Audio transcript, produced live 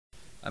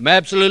I'm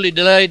absolutely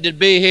delighted to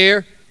be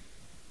here.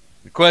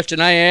 The question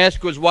I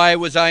asked was, why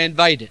was I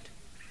invited?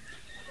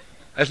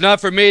 That's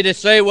not for me to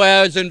say why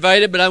I was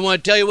invited, but I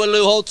want to tell you what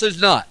Lou Holtz is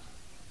not.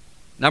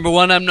 Number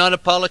one, I'm not a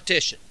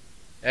politician.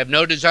 I have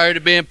no desire to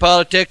be in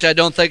politics. I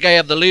don't think I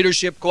have the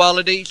leadership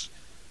qualities.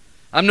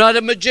 I'm not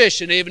a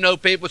magician, even though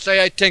people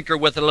say I tinker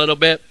with it a little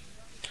bit.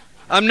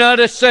 I'm not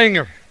a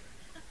singer.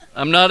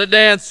 I'm not a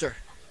dancer.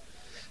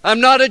 I'm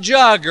not a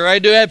jogger. I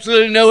do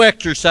absolutely no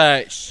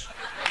exercise.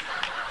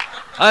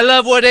 I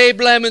love what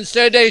Abe Lemon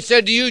said. They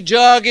said, do you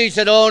jog? He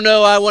said, oh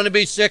no, I want to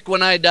be sick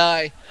when I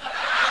die.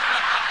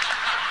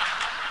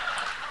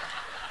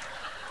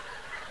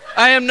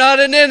 I am not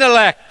an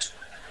intellect.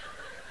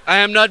 I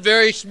am not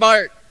very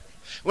smart.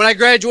 When I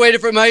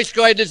graduated from high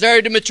school, I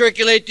desired to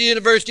matriculate to the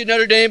University of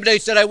Notre Dame, but they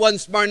said I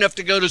wasn't smart enough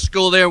to go to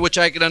school there, which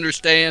I can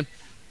understand.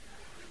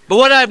 But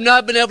what I've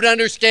not been able to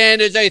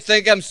understand is they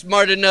think I'm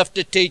smart enough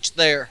to teach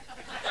there.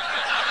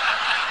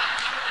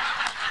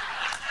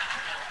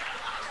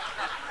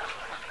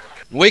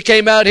 We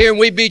came out here and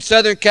we beat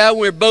Southern Cal.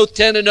 We were both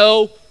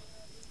 10-0.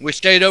 We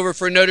stayed over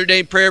for Notre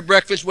Dame prayer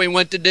breakfast. We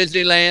went to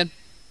Disneyland.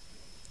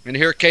 And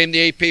here came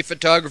the AP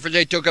photographers.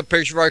 They took a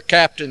picture of our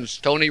captains,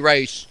 Tony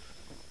Rice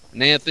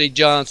and Anthony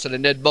Johnson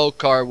and Ed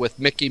Bokar with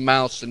Mickey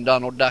Mouse and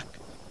Donald Duck.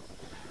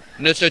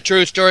 And it's a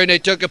true story. And they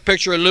took a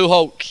picture of Lou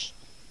Holtz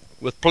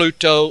with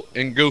Pluto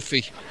and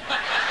Goofy.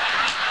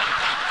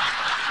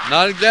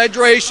 Not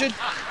exaggeration.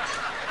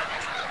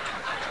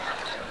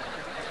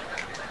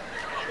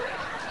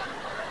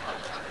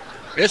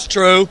 It's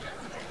true.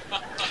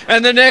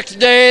 And the next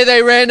day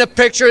they ran a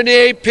picture in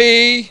the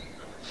AP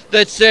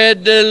that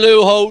said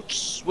Lou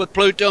Holtz with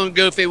Pluto and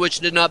Goofy, which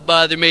did not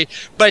bother me.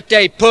 But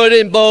they put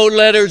in bold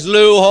letters,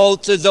 Lou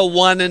Holtz is a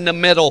one in the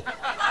middle.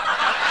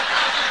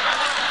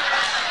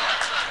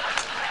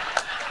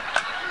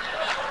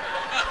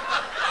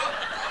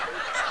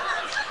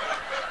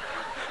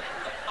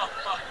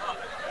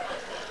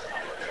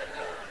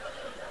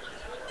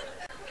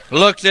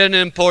 Looks isn't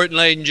important,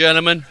 ladies and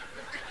gentlemen,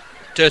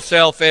 to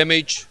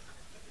self-image,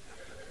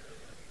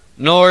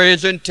 nor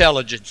is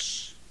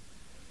intelligence.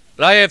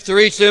 But I have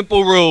three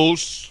simple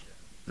rules.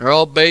 They're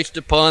all based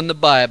upon the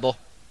Bible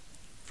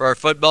for our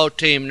football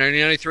team. They're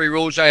the only three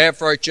rules I have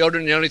for our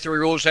children, the only three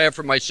rules I have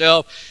for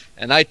myself.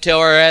 And I tell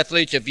our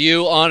athletes, if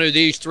you honor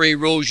these three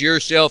rules, your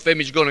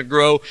self-image is going to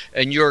grow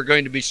and you're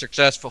going to be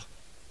successful.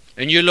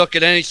 And you look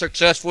at any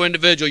successful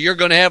individual, you're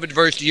going to have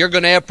adversity, you're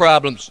going to have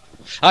problems.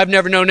 I've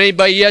never known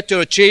anybody yet to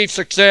achieve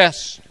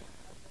success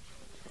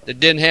that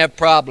didn't have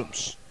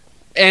problems.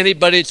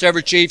 Anybody that's ever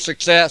achieved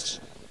success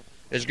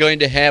is going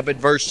to have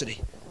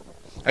adversity.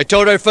 I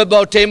told our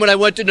football team when I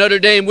went to Notre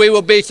Dame, we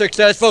will be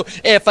successful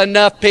if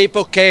enough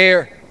people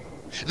care.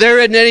 There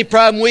isn't any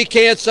problem we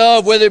can't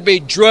solve, whether it be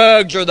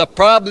drugs or the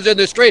problems in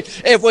the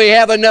street, if we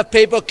have enough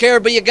people care.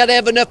 But you got to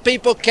have enough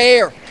people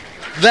care.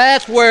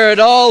 That's where it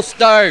all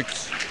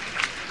starts.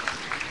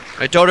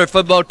 I told our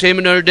football team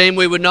in Notre Dame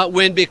we would not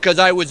win because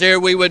I was there.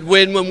 We would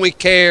win when we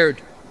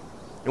cared.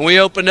 And we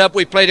opened up,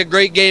 we played a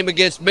great game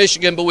against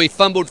Michigan, but we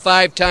fumbled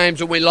 5 times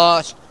and we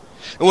lost.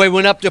 And we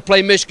went up to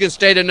play Michigan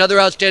State, another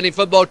outstanding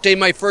football team,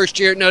 my first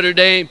year at Notre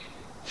Dame.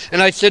 And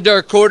I said to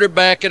our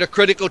quarterback at a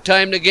critical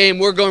time in the game,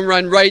 we're going to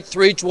run right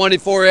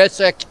 324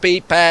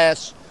 SXP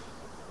pass.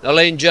 Now,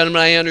 ladies and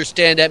gentlemen, I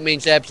understand that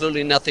means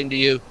absolutely nothing to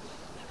you.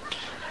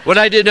 What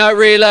I did not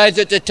realize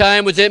at the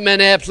time was it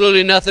meant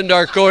absolutely nothing to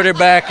our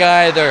quarterback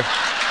either.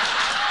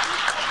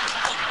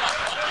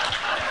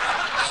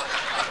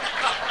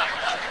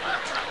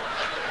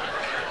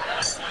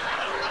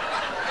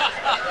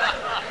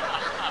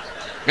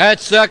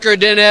 That sucker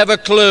didn't have a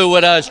clue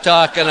what I was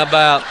talking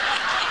about.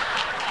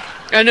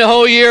 And the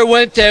whole year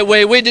went that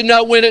way. We did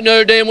not win at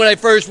Notre Dame when I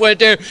first went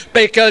there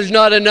because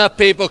not enough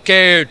people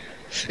cared.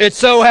 It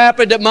so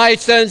happened that my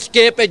son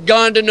Skip had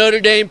gone to Notre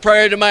Dame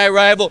prior to my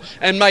arrival,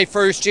 and my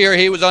first year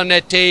he was on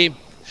that team.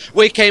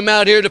 We came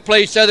out here to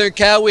play Southern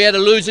Cal. We had a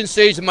losing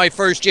season my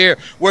first year.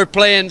 We're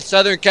playing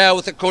Southern Cal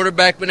with a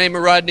quarterback by the name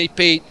of Rodney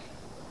Peete,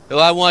 who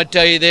I want to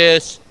tell you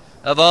this.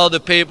 Of all the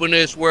people in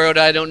this world,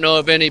 I don't know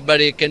if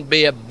anybody can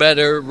be a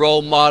better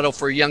role model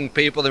for young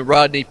people than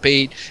Rodney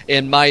Peete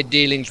in my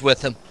dealings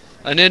with him.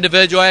 An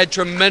individual I had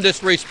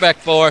tremendous respect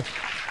for.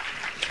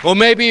 Well,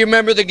 maybe you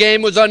remember the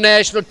game was on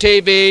national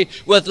TV.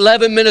 With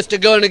 11 minutes to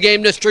go in the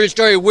game, this true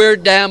story, we're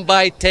down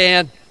by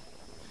 10.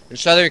 And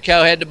Southern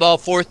Cal had the ball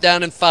 4th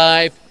down and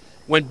 5.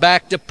 Went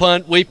back to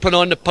punt. We put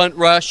on the punt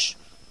rush.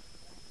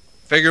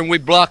 Figuring we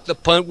blocked the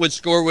punt, would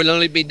score, we'd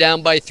only be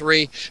down by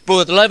 3. But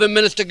with 11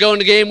 minutes to go in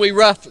the game, we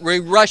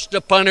rushed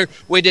the punter.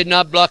 We did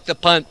not block the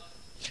punt.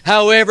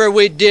 However,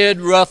 we did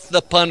rough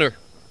the punter.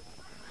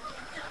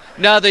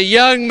 Now, the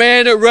young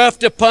man that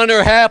roughed the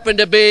punter happened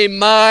to be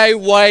my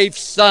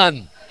wife's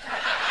son.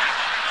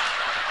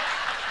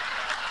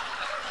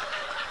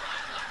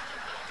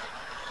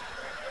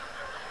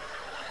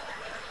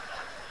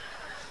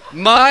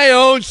 My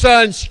own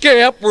son,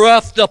 Skip,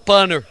 roughed the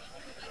punter.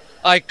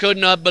 I could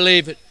not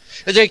believe it.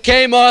 As I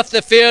came off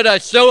the field, I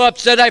was so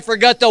upset I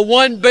forgot the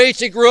one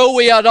basic rule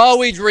we ought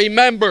always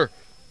remember.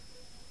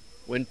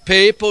 When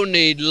people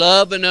need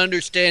love and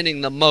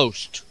understanding the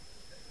most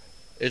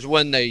is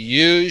when they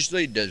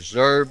usually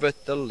deserve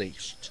it the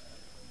least.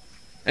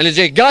 And as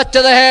he got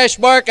to the hash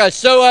mark, I was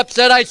so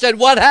upset, I said,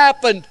 "What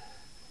happened?"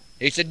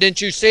 He said, "Didn't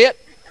you see it?"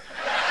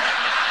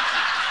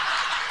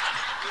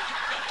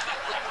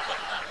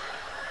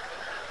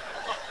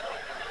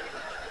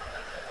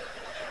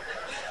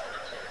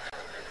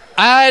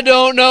 I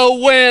don't know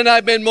when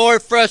I've been more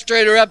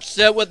frustrated or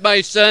upset with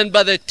my son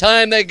by the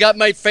time they got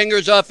my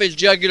fingers off his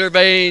jugular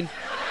vein.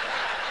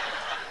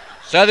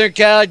 Southern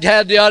Cal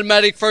had the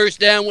automatic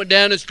first down, went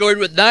down and scored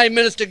with 9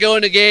 minutes to go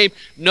in the game.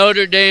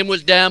 Notre Dame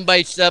was down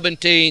by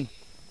 17.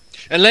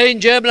 And ladies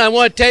and gentlemen, I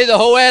want to tell you the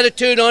whole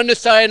attitude on the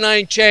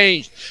sideline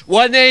changed.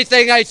 Wasn't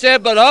anything I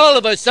said, but all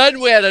of a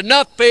sudden we had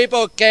enough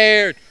people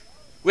cared.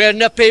 We had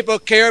enough people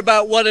care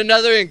about one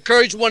another,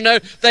 encourage one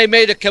another. They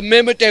made a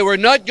commitment. They were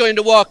not going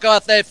to walk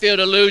off that field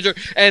a loser.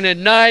 And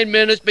in 9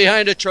 minutes,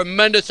 behind a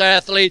tremendous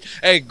athlete,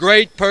 a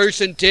great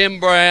person, Tim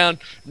Brown,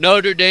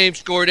 Notre Dame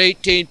scored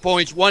 18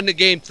 points, won the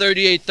game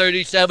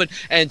 38-37.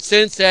 And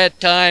since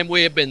that time,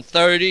 we have been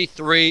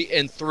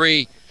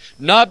 33-3.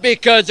 Not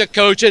because of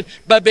coaching,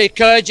 but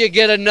because you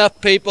get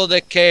enough people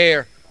that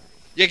care.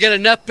 You get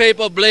enough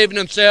people believing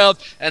themselves.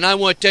 And I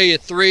want to tell you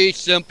 3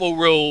 simple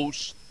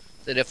rules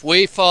that if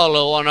we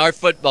follow on our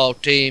football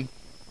team,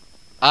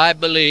 I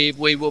believe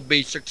we will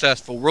be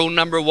successful. Rule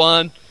number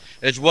 1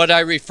 is what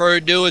I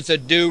refer to as a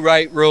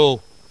do-right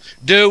rule.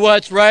 Do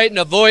what's right and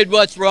avoid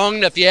what's wrong.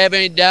 And if you have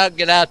any doubt,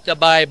 get out the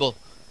Bible.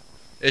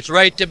 It's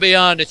right to be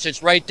honest.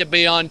 It's right to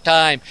be on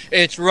time.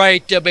 It's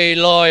right to be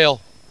loyal.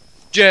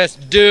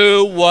 Just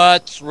do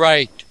what's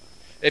right.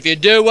 If you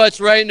do what's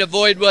right and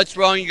avoid what's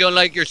wrong, you're going to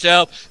like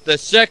yourself. The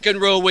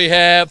second rule we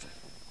have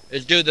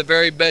is do the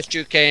very best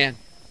you can.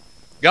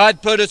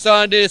 God put us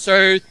on this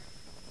earth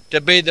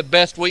to be the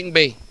best we can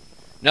be.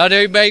 Not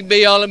everybody can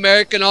be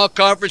All-American,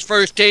 All-Conference,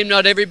 first team.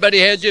 Not everybody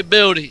has the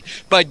ability.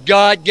 But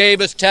God gave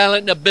us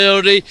talent and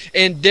ability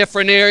in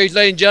different areas.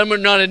 Ladies and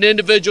gentlemen, not an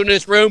individual in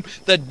this room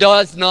that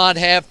does not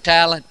have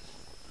talent.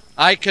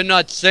 I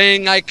cannot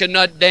sing. I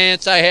cannot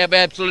dance. I have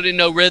absolutely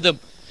no rhythm.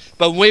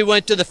 But when we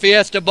went to the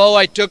Fiesta Bowl,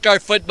 I took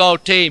our football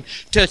team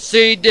to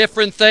see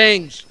different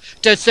things.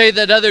 To see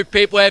that other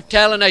people have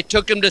talent. I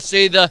took them to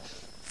see the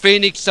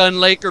Phoenix Sun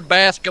Laker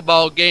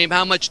basketball game,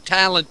 how much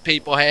talent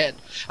people had.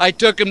 I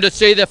took them to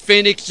see the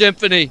Phoenix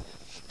Symphony,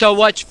 to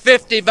watch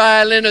 50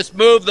 violinists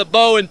move the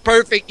bow in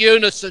perfect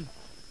unison.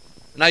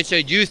 And I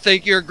said, "You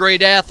think you're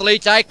great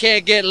athletes? I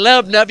can't get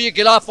 11 of you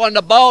get off on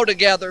the ball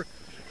together."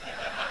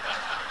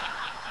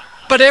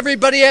 But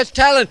everybody has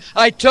talent.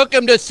 I took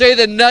them to see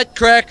the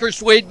Nutcracker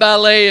Suite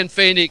Ballet in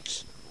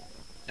Phoenix.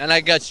 And I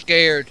got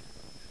scared.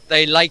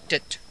 They liked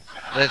it.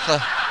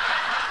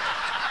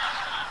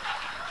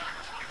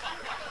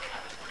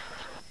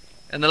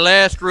 And the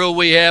last rule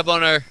we have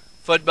on our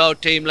football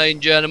team, ladies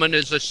and gentlemen,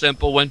 is a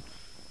simple one.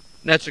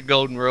 And that's a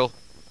golden rule.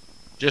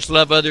 Just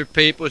love other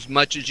people as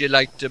much as you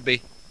like to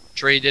be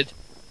treated.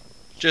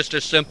 Just a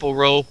simple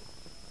rule.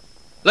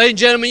 Ladies and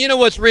gentlemen, you know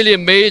what's really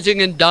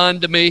amazing and dawned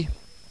to me?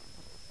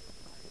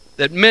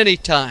 That many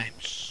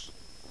times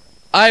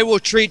I will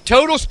treat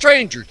total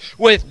strangers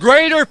with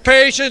greater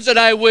patience than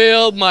I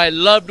will my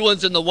loved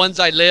ones and the ones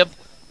I live.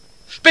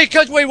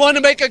 Because we want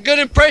to make a good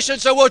impression,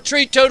 so we'll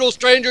treat total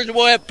strangers and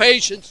we'll have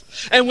patience.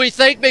 And we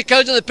think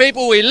because of the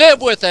people we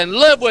live with and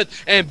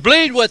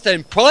bleed with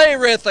and play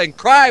with and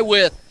cry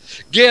with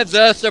gives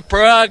us the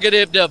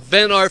prerogative to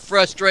vent our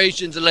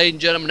frustrations. And ladies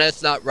and gentlemen,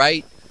 that's not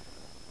right.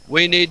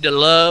 We need to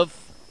love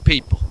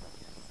people.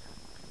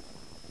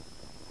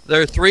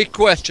 There are 3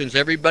 questions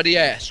everybody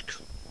asks.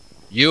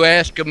 You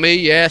ask of me,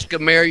 you ask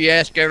of Mary, you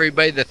ask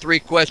everybody. The 3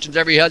 questions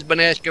every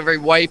husband asks every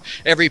wife,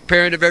 every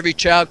parent of every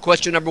child.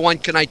 Question number 1,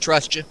 can I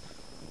trust you?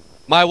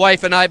 My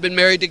wife and I have been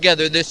married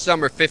together this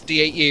summer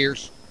 58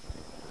 years.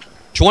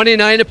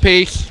 29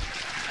 apiece,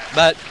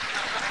 but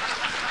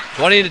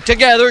 20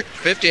 together,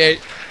 58.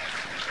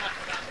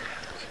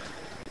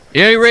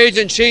 The only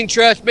reason she can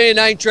trust me and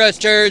I can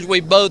trust her is we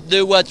both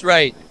do what's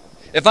right.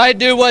 If I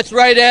do what's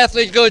right,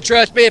 athletes going to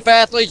trust me. If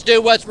athletes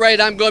do what's right,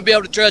 I'm going to be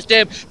able to trust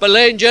them. But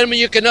ladies and gentlemen,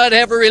 you cannot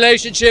have a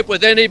relationship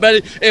with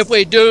anybody if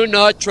we do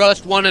not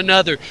trust one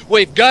another.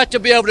 We've got to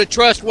be able to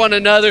trust one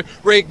another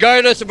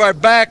regardless of our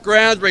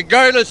backgrounds,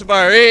 regardless of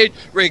our age,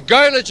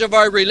 regardless of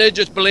our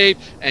religious belief.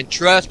 And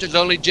trust is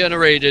only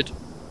generated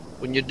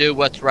when you do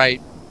what's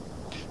right.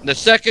 And the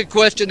second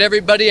question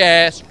everybody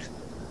asks,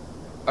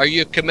 are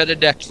you committed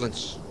to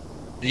excellence?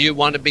 Do you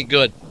want to be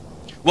good?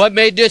 What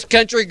made this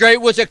country great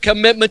was a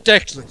commitment to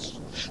excellence.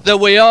 That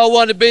we all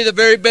want to be the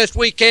very best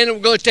we can, and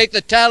we're going to take the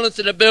talents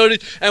and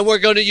abilities, and we're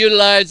going to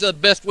utilize the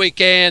best we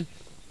can.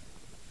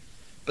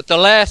 But the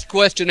last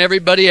question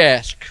everybody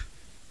asks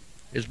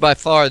is by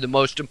far the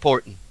most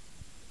important.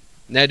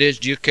 And that is,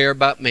 do you care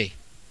about me?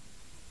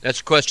 That's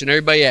the question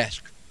everybody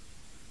asks.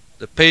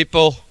 The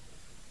people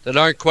that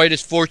aren't quite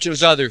as fortunate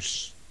as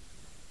others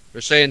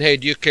are saying, hey,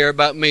 do you care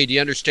about me? Do you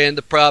understand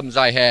the problems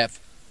I have?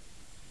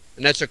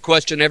 And that's a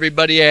question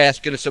everybody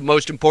asks, and it's the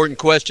most important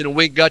question. And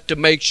we got to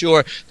make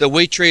sure that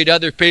we treat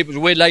other people as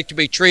we'd like to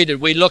be treated.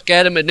 We look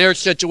at them in their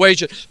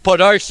situation, put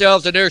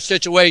ourselves in their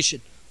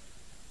situation,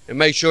 and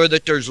make sure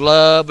that there's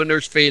love and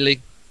there's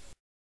feeling.